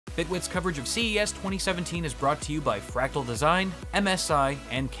Bitwit's coverage of CES 2017 is brought to you by Fractal Design, MSI,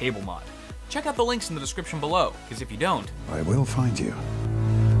 and CableMod. Check out the links in the description below, because if you don't, I will find you,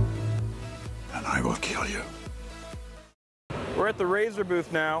 and I will kill you. We're at the Razer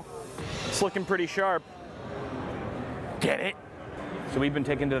booth now. It's looking pretty sharp. Get it? So we've been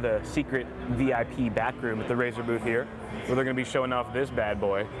taken to the secret VIP back room at the Razer booth here, where they're gonna be showing off this bad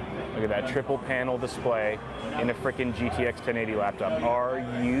boy. Look at that triple panel display in a frickin' GTX 1080 laptop. Are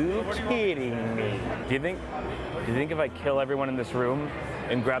you kidding me? Do you think if I kill everyone in this room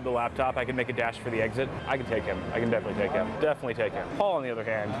and grab the laptop, I can make a dash for the exit? I can take him. I can definitely take him. Definitely take him. Paul, on the other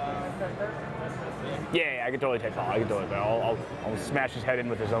hand, yeah, I can totally take Paul. I can totally. I'll smash his head in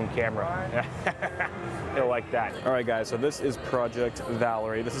with his own camera. He'll like that. All right, guys. So this is Project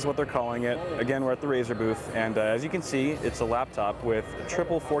Valerie. This is what they're calling it. Again, we're at the Razer booth, and as you can see, it's a laptop with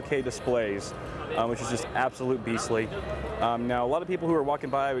triple 4K displays, which is just absolute beastly. Now, a lot of people who are walking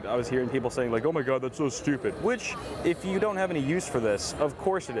by, I was hearing people saying like, "Oh my God, that's so stupid." Which, if you don't have any use for this, of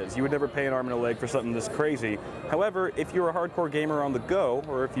course it is. You would never pay an arm and a leg for something this crazy. However, if you're a hardcore gamer on the go,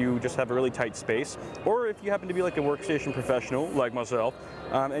 or if you just have a really tight space, or if you happen to be like a workstation professional like myself,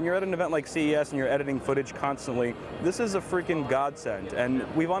 and you're at an event like CES and you're editing footage constantly, this is a freaking godsend. And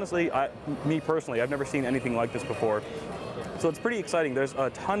we've honestly, me personally, I've never seen anything like this before. So it's pretty exciting. There's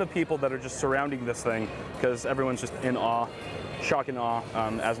a ton of people that are just surrounding this thing because everyone's just in awe, shock and awe,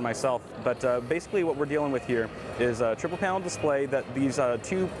 as myself. But basically what we're dealing with here is a triple panel display that these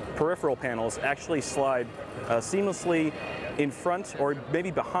two peripheral panels actually slide seamlessly in front or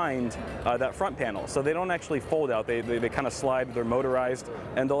maybe behind that front panel. So they don't actually fold out, they kind of slide, they're motorized,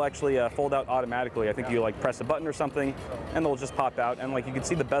 and they'll actually fold out automatically. I think you like press a button or something and they'll just pop out, and like you can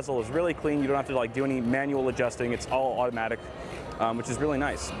see the bezel is really clean. You don't have to like do any manual adjusting, it's all automatic. Which is really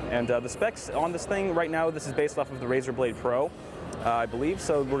nice. And the specs on this thing right now, this is based off of the Razer Blade Pro, I believe.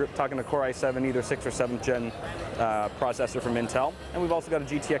 So we're talking a Core i7, either 6th or 7th gen processor from Intel. And we've also got a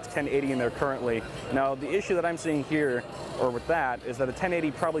GTX 1080 in there currently. Now the issue that I'm seeing here, or with that, is that a 1080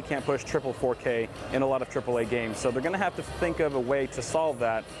 probably can't push triple 4K in a lot of AAA games. So they're gonna have to think of a way to solve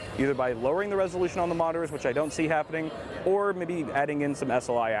that, either by lowering the resolution on the monitors, which I don't see happening, or maybe adding in some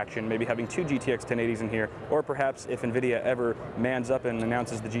SLI action, maybe having two GTX 1080s in here, or perhaps if NVIDIA ever mans up and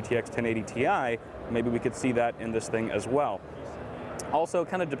announces the GTX 1080 Ti, maybe we could see that in this thing as well. Also,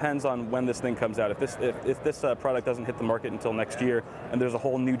 kind of depends on when this thing comes out. If this product doesn't hit the market until next year, and there's a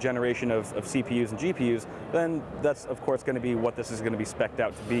whole new generation of CPUs and GPUs, then that's of course going to be what this is going to be spec'd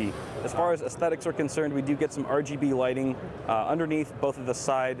out to be. As far as aesthetics are concerned, we do get some RGB lighting underneath both of the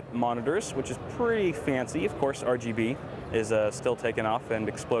side monitors, which is pretty fancy. Of course, RGB is still taking off and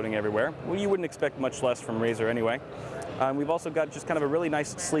exploding everywhere. Well, you wouldn't expect much less from Razer anyway. We've also got just kind of a really nice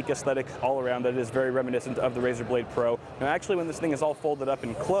sleek aesthetic all around that is very reminiscent of the Razer Blade Pro. Now actually when this thing is all folded up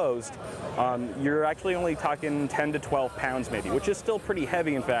and closed, you're actually only talking 10 to 12 pounds maybe, which is still pretty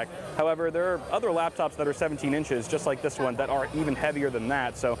heavy in fact. However, there are other laptops that are 17 inches, just like this one, that are even heavier than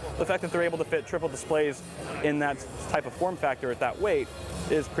that. So the fact that they're able to fit triple displays in that type of form factor at that weight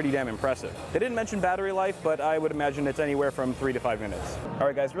is pretty damn impressive. They didn't mention battery life, but I would imagine it's anywhere from 3 to 5 minutes. All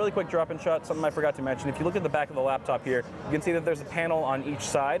right guys, really quick drop-in shot, something I forgot to mention. If you look at the back of the laptop here, you can see that there's a panel on each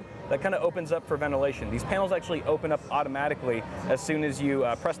side that kind of opens up for ventilation. These panels actually open up automatically as soon as you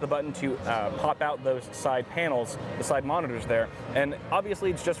press the button to pop out those side panels, the side monitors there. And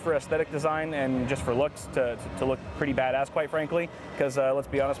obviously it's just for aesthetic design and just for looks to look pretty badass, quite frankly, because let's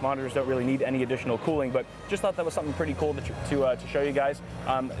be honest, monitors don't really need any additional cooling, but just thought that was something pretty cool to show you guys.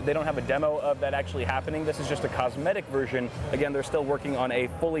 They don't have a demo of that actually happening. This is just a cosmetic version. Again, they're still working on a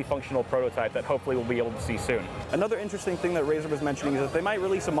fully functional prototype that hopefully we'll be able to see soon. Another interesting thing that Razer was mentioning is that they might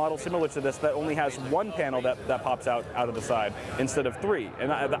release a model similar to this that only has one panel that pops out of the side instead of 3.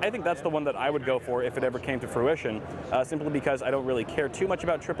 And I think that's the one that I would go for if it ever came to fruition, simply because I don't really care too much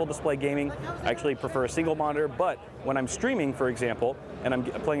about triple display gaming. I actually prefer a single monitor, but when I'm streaming, for example, and I'm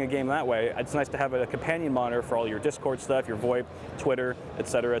playing a game that way, it's nice to have a companion monitor for all your Discord stuff, your VoIP, Twitter,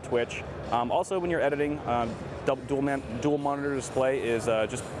 etc., Twitch. Also, when you're editing, dual monitor display is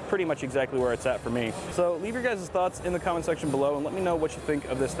just pretty much exactly where it's at for me. So leave your guys' thoughts in the comment section below and let me know what you think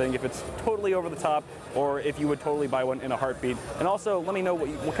of this thing, if it's totally over the top or if you would totally buy one in a heartbeat. And also let me know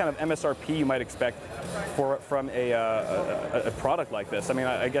what kind of MSRP you might expect from a product like this. I mean,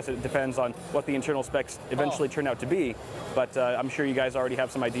 I guess it depends on what the internal specs eventually turn out to be, but I'm sure you guys already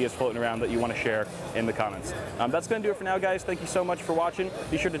have some ideas floating around that you want to share in the comments. That's going to do it for now, guys. Thank you so much for watching.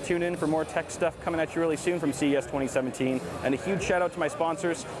 Be sure to tune in for more tech stuff coming at you really soon from CES 2017. And a huge shout out to my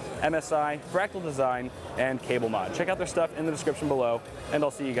sponsors, MSI, Fractal Design, and CableMod. Check out their stuff in the description below, and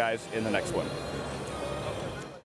I'll see you guys in the next one.